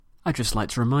I'd just like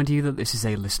to remind you that this is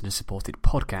a listener-supported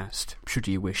podcast. Should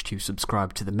you wish to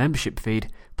subscribe to the membership feed,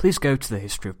 please go to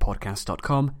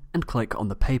thehistoryofpodcast.com and click on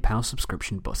the PayPal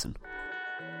subscription button.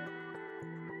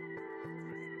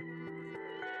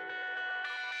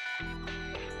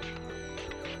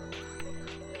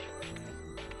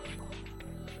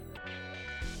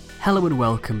 Hello and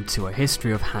welcome to A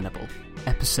History of Hannibal,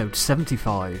 episode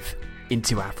 75,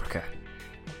 Into Africa.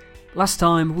 Last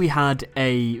time we had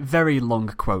a very long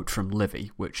quote from Livy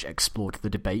which explored the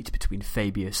debate between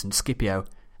Fabius and Scipio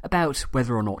about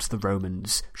whether or not the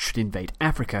Romans should invade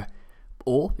Africa,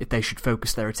 or if they should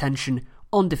focus their attention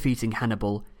on defeating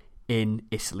Hannibal in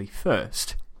Italy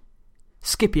first.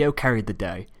 Scipio carried the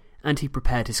day, and he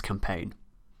prepared his campaign.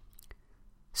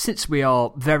 Since we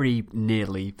are very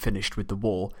nearly finished with the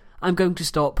war, I'm going to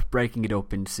stop breaking it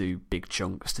up into big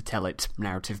chunks to tell it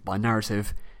narrative by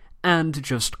narrative, and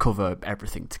just cover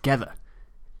everything together.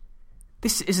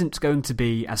 This isn't going to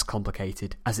be as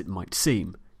complicated as it might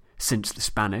seem, since the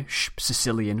Spanish,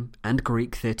 Sicilian, and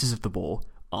Greek theatres of the war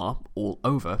are all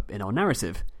over in our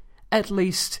narrative, at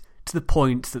least to the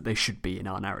point that they should be in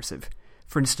our narrative.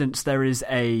 For instance, there is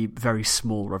a very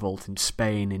small revolt in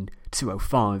Spain in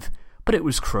 205, but it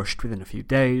was crushed within a few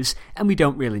days, and we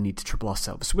don't really need to trouble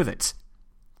ourselves with it.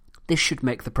 This should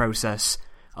make the process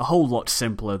a whole lot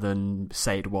simpler than,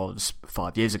 say, it was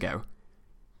 5 years ago.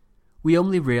 We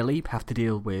only really have to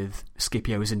deal with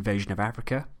Scipio's invasion of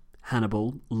Africa,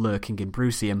 Hannibal lurking in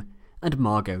Brutium, and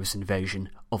Mago's invasion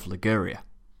of Liguria.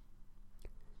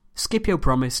 Scipio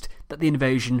promised that the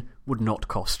invasion would not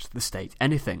cost the state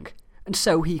anything, and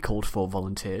so he called for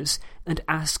volunteers and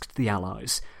asked the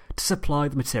allies to supply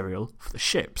the material for the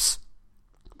ships.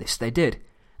 This they did,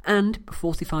 and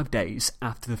 45 days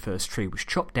after the first tree was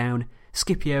chopped down,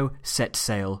 Scipio set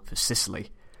sail for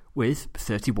Sicily, with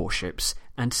 30 warships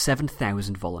and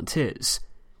 7,000 volunteers.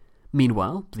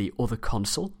 Meanwhile, the other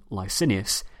consul,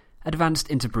 Licinius, advanced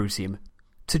into Brutium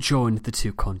to join the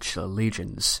two consular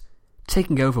legions,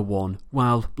 taking over one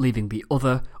while leaving the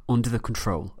other under the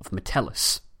control of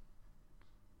Metellus.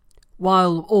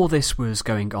 While all this was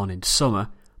going on in summer,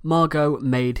 Mago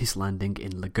made his landing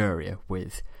in Liguria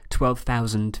with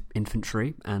 12,000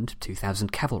 infantry and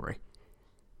 2,000 cavalry.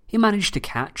 He managed to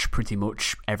catch pretty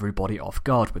much everybody off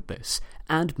guard with this,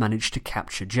 and managed to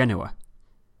capture Genoa.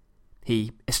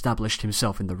 He established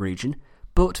himself in the region,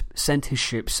 but sent his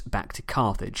ships back to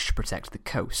Carthage to protect the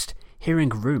coast, hearing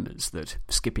rumours that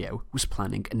Scipio was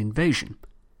planning an invasion.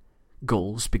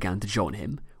 Gauls began to join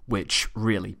him, which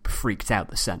really freaked out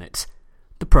the Senate.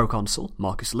 The proconsul,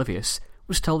 Marcus Livius,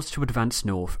 was told to advance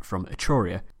north from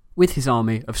Etruria with his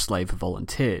army of slave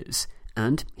volunteers,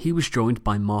 and he was joined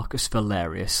by Marcus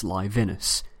Valerius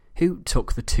Livinus, who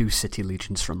took the two city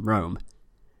legions from Rome.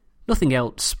 Nothing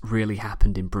else really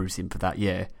happened in Brutium for that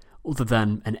year, other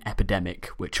than an epidemic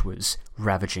which was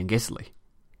ravaging Italy.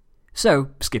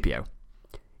 So, Scipio.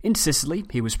 In Sicily,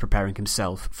 he was preparing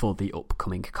himself for the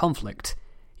upcoming conflict.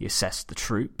 He assessed the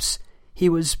troops. He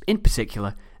was, in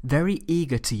particular, very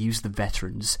eager to use the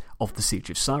veterans of the siege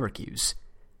of Syracuse.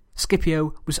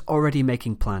 Scipio was already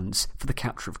making plans for the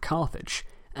capture of Carthage,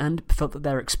 and felt that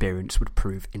their experience would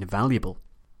prove invaluable.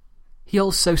 He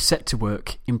also set to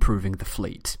work improving the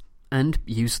fleet, and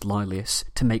used Laelius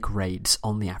to make raids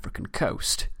on the African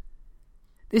coast.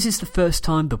 This is the first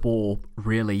time the war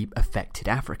really affected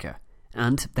Africa,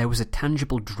 and there was a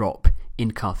tangible drop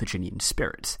in Carthaginian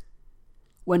spirit.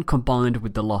 When combined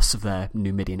with the loss of their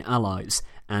Numidian allies,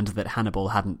 and that Hannibal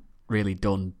hadn't really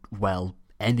done, well,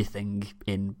 anything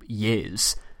in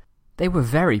years, they were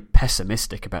very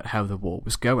pessimistic about how the war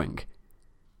was going.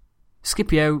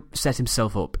 Scipio set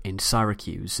himself up in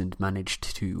Syracuse and managed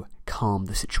to calm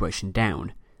the situation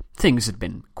down. Things had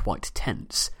been quite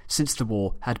tense since the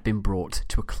war had been brought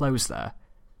to a close there,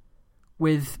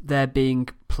 with there being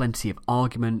plenty of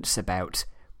arguments about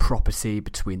property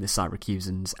between the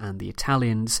Syracusans and the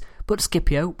Italians, but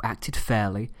Scipio acted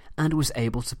fairly and was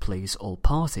able to please all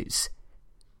parties.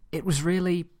 It was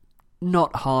really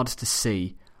not hard to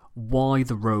see why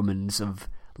the Romans of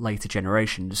later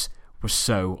generations were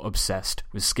so obsessed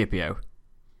with Scipio.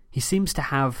 He seems to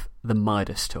have the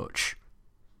Midas touch.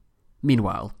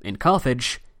 Meanwhile, in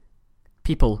Carthage,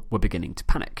 people were beginning to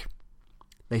panic.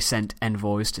 They sent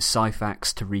envoys to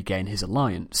Syphax to regain his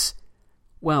alliance.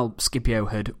 While Scipio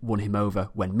had won him over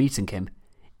when meeting him,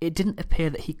 it didn't appear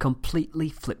that he completely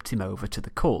flipped him over to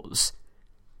the cause.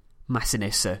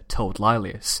 Massinissa told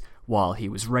Laelius, while he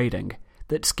was raiding,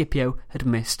 that Scipio had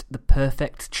missed the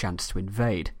perfect chance to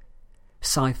invade.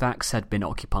 Syphax had been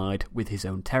occupied with his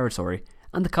own territory,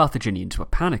 and the Carthaginians were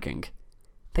panicking.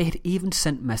 They had even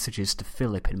sent messages to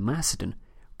Philip in Macedon,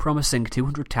 promising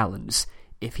 200 talents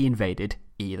if he invaded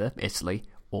either Italy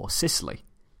or Sicily.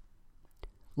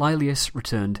 Laelius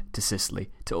returned to Sicily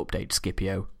to update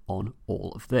Scipio on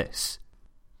all of this.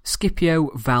 Scipio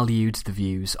valued the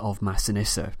views of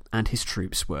Massinissa, and his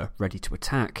troops were ready to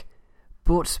attack,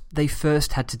 but they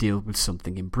first had to deal with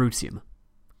something in Bruttium: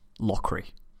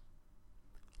 Locri.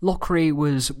 Locri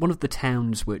was one of the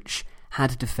towns which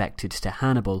had defected to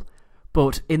Hannibal,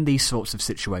 but in these sorts of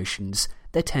situations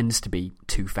there tends to be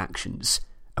two factions,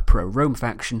 a pro-Rome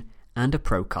faction and a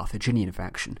pro-Carthaginian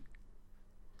faction.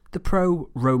 The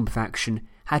pro-Rome faction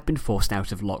had been forced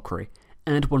out of Locri,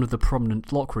 and one of the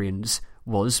prominent Locrians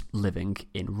was living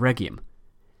in Rhegium.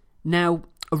 Now,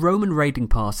 a Roman raiding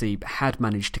party had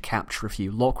managed to capture a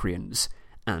few Locrians,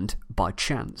 and, by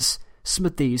chance, some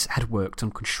of these had worked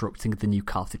on constructing the new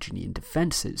Carthaginian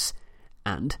defences,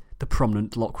 and the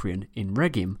prominent Locrian in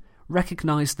Rhegium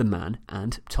recognised the man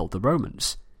and told the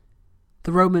Romans.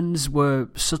 The Romans were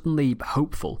suddenly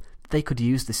hopeful that they could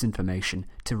use this information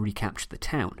to recapture the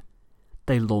town.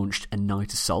 They launched a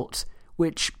night assault,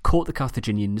 which caught the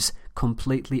Carthaginians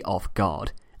completely off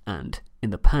guard, and,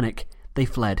 in the panic, they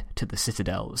fled to the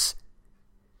citadels,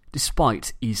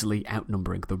 despite easily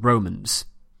outnumbering the Romans.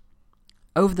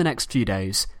 Over the next few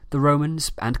days, the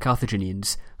Romans and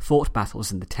Carthaginians fought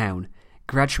battles in the town,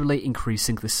 gradually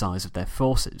increasing the size of their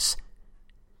forces.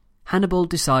 Hannibal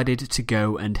decided to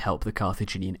go and help the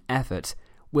Carthaginian effort,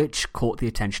 which caught the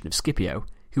attention of Scipio,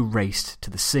 who raced to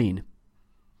the scene.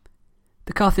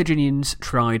 The Carthaginians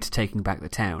tried taking back the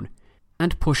town,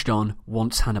 and pushed on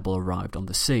once Hannibal arrived on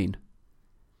the scene.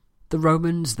 The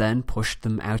Romans then pushed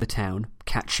them out of the town,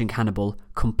 catching Hannibal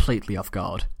completely off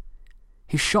guard.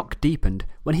 His shock deepened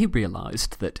when he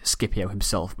realised that Scipio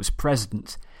himself was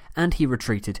present, and he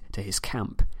retreated to his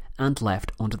camp, and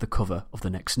left under the cover of the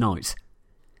next night.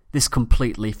 This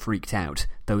completely freaked out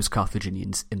those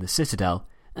Carthaginians in the citadel,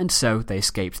 and so they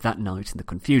escaped that night in the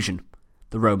confusion.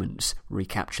 The Romans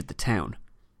recaptured the town.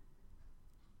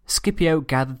 Scipio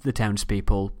gathered the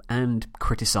townspeople and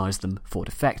criticised them for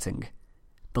defecting.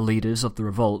 The leaders of the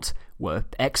revolt were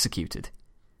executed.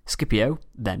 Scipio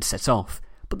then set off,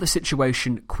 but the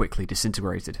situation quickly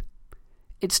disintegrated.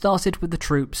 It started with the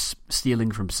troops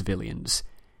stealing from civilians,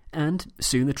 and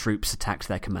soon the troops attacked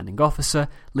their commanding officer,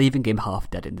 leaving him half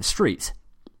dead in the street.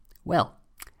 Well,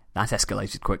 that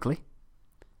escalated quickly.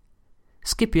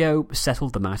 Scipio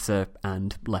settled the matter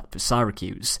and left for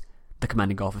Syracuse. The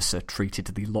commanding officer treated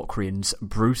the Locrians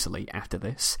brutally after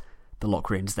this. The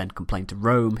Locrians then complained to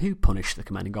Rome, who punished the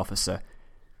commanding officer.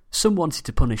 Some wanted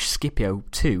to punish Scipio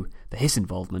too for his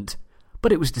involvement,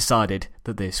 but it was decided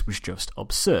that this was just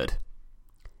absurd.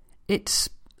 It's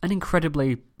an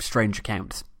incredibly strange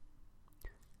account.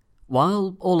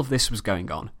 While all of this was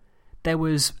going on, there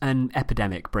was an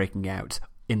epidemic breaking out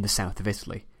in the south of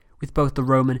Italy, with both the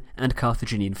Roman and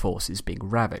Carthaginian forces being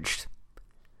ravaged.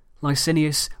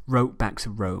 Licinius wrote back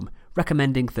to Rome,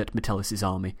 recommending that Metellus'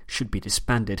 army should be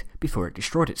disbanded before it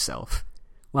destroyed itself,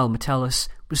 while Metellus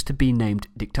was to be named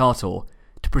dictator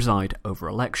to preside over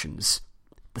elections.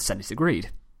 The Senate agreed.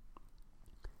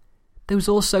 There was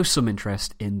also some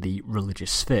interest in the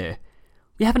religious sphere.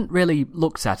 We haven't really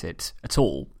looked at it at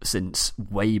all since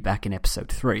way back in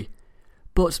episode 3,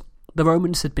 but the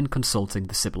Romans had been consulting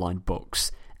the Sibylline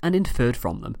books, and inferred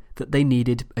from them that they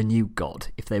needed a new god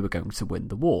if they were going to win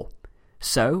the war.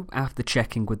 So, after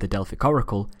checking with the Delphic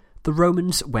oracle, the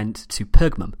Romans went to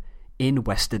Pergamum in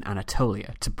western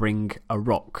Anatolia to bring a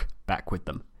rock back with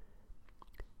them.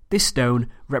 This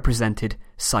stone represented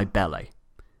Cybele,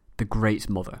 the Great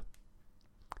Mother.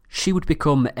 She would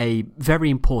become a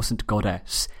very important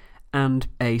goddess and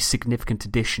a significant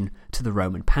addition to the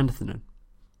Roman pantheon.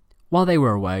 While they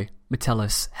were away,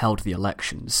 Metellus held the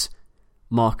elections.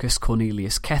 Marcus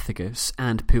Cornelius Cethegus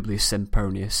and Publius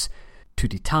Sempronius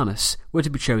Tuditanus were to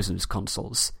be chosen as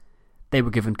consuls. They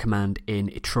were given command in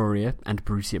Etruria and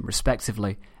Bruttium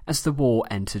respectively as the war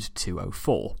entered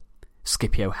 204.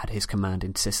 Scipio had his command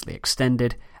in Sicily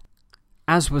extended,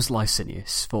 as was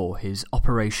Licinius for his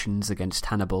operations against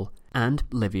Hannibal, and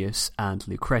Livius and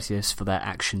Lucretius for their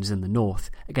actions in the north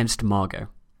against Mago.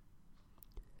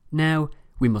 Now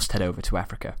we must head over to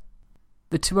Africa.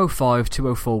 The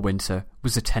 205-204 winter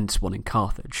was a tense one in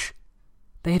Carthage.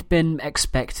 They had been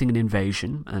expecting an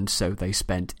invasion, and so they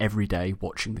spent every day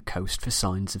watching the coast for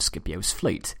signs of Scipio's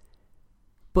fleet.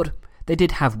 But they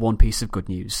did have one piece of good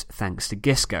news, thanks to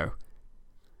Gisco.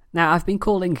 Now, I've been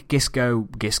calling Gisco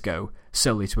Gisco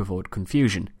solely to avoid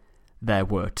confusion. There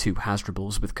were two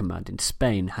Hasdrubals with command in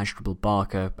Spain, Hasdrubal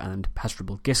Barca and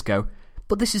Hasdrubal Gisco,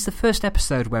 but this is the first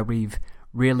episode where we've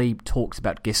really talked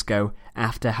about Gisco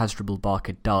after Hasdrubal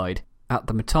Barca died at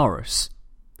the Metaurus.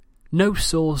 No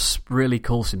source really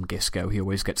calls him Gisco, he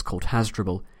always gets called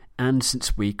Hasdrubal, and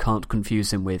since we can't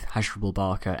confuse him with Hasdrubal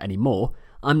Barca anymore,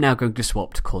 I'm now going to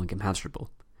swap to calling him Hasdrubal.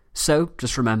 So,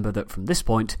 just remember that from this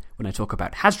point, when I talk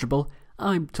about Hasdrubal,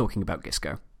 I'm talking about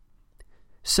Gisco.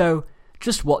 So,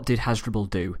 just what did Hasdrubal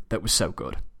do that was so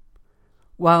good?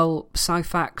 Well,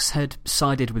 Syphax had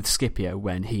sided with Scipio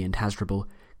when he and Hasdrubal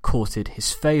courted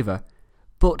his favour,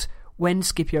 but when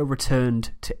Scipio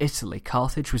returned to Italy,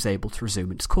 Carthage was able to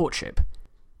resume its courtship.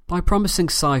 By promising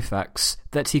Syphax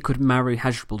that he could marry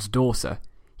Hasdrubal's daughter,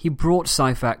 he brought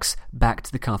Syphax back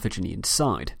to the Carthaginian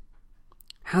side.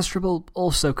 Hasdrubal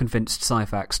also convinced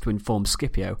Syphax to inform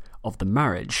Scipio of the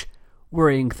marriage,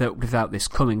 worrying that without this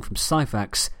coming from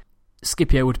Syphax,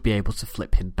 Scipio would be able to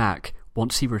flip him back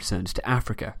once he returned to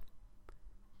Africa.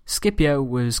 Scipio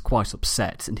was quite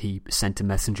upset, and he sent a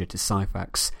messenger to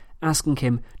Syphax, asking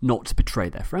him not to betray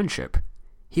their friendship.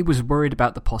 He was worried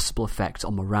about the possible effect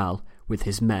on morale with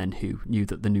his men who knew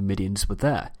that the Numidians were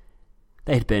there.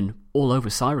 They had been all over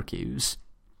Syracuse.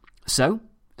 So,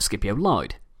 Scipio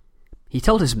lied. He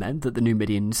told his men that the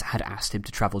Numidians had asked him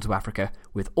to travel to Africa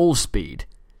with all speed.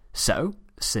 So,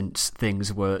 since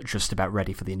things were just about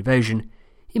ready for the invasion,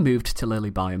 he moved to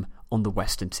Lilybaeum on the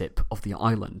western tip of the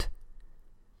island.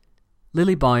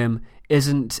 Lilybaeum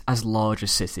isn't as large a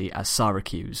city as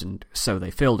Syracuse, and so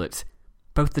they filled it,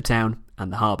 both the town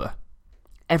and the harbour.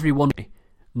 Everyone,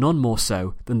 none more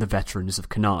so than the veterans of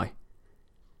Cannae.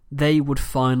 They would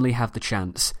finally have the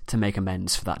chance to make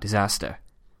amends for that disaster.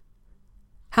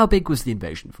 How big was the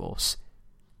invasion force?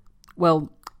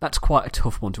 Well, that's quite a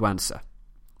tough one to answer.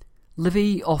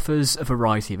 Livy offers a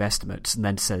variety of estimates and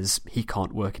then says he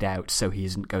can't work it out, so he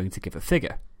isn't going to give a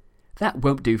figure. That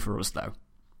won't do for us, though.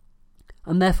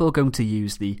 I'm therefore going to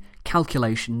use the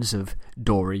calculations of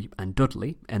Dorey and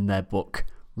Dudley in their book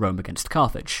Rome Against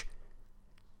Carthage.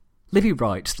 Livy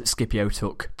writes that Scipio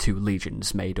took 2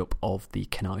 legions made up of the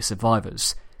Cannae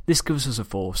survivors. This gives us a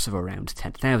force of around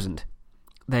 10,000.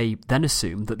 They then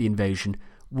assume that the invasion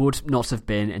would not have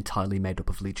been entirely made up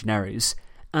of legionaries,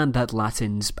 and that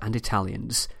Latins and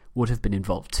Italians would have been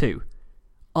involved too.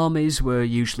 Armies were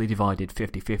usually divided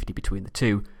 50-50 between the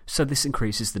two, so this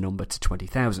increases the number to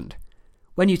 20,000.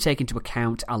 When you take into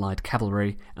account allied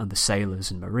cavalry and the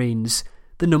sailors and marines,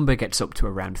 the number gets up to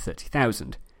around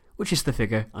 30,000, which is the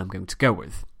figure I'm going to go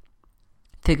with.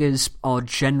 Figures are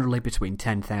generally between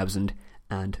 10,000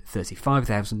 and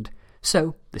 35,000,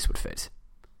 so this would fit.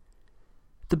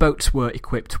 The boats were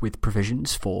equipped with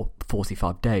provisions for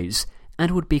 45 days,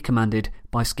 and would be commanded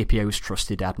by Scipio's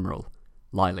trusted admiral,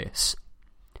 Laelius.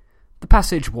 The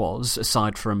passage was,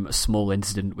 aside from a small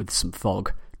incident with some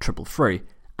fog, trouble-free,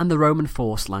 and the Roman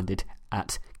force landed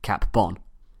at Cap Bon,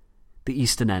 the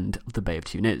eastern end of the Bay of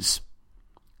Tunis.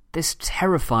 This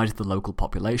terrified the local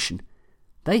population.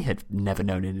 They had never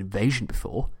known an invasion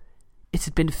before. It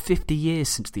had been 50 years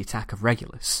since the attack of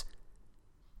Regulus.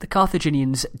 The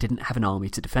Carthaginians didn't have an army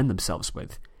to defend themselves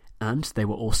with, and they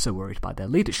were also worried by their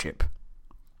leadership.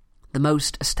 The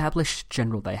most established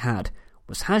general they had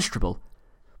was Hasdrubal,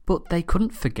 but they couldn't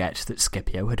forget that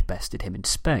Scipio had bested him in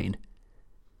Spain.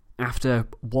 After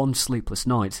one sleepless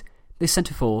night, they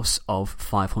sent a force of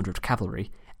 500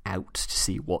 cavalry out to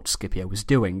see what Scipio was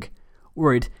doing,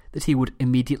 worried that he would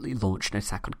immediately launch an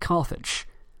attack on Carthage.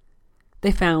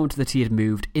 They found that he had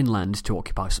moved inland to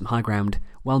occupy some high ground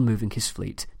while moving his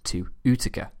fleet to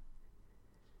Utica.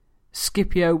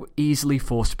 Scipio easily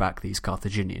forced back these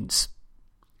Carthaginians.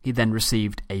 He then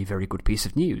received a very good piece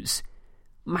of news.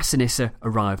 Massinissa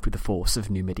arrived with a force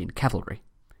of Numidian cavalry.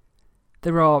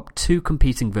 There are 2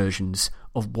 competing versions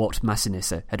of what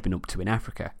Massinissa had been up to in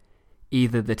Africa,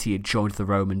 either that he had joined the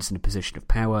Romans in a position of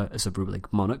power as a ruling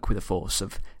monarch with a force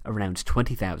of around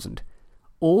 20,000,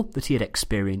 or that he had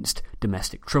experienced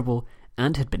domestic trouble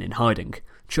and had been in hiding,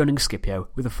 joining Scipio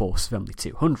with a force of only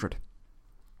 200.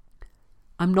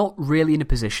 I'm not really in a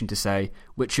position to say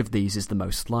which of these is the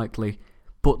most likely,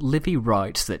 but Livy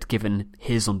writes that given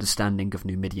his understanding of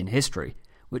Numidian history,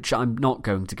 which I'm not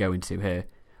going to go into here,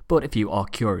 but if you are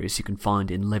curious you can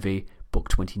find in Livy, Book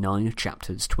 29,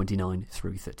 chapters 29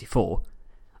 through 34,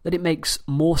 that it makes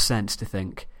more sense to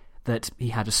think that he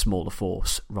had a smaller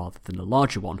force rather than a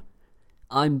larger one.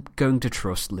 I'm going to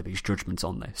trust Livy's judgment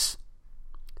on this.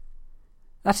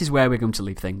 That is where we're going to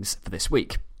leave things for this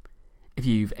week. If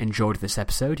you've enjoyed this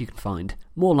episode, you can find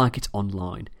more like it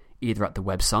online, either at the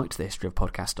website,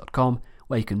 thehistoryofpodcast.com,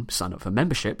 where you can sign up for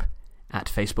membership, at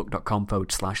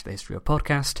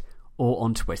facebook.com/thehistoryofpodcast, or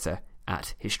on Twitter,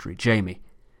 at historyjamie.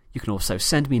 You can also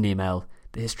send me an email,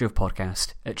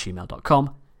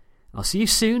 thehistoryofpodcast@gmail.com. I'll see you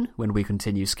soon when we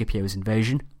continue Scipio's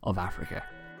invasion of Africa.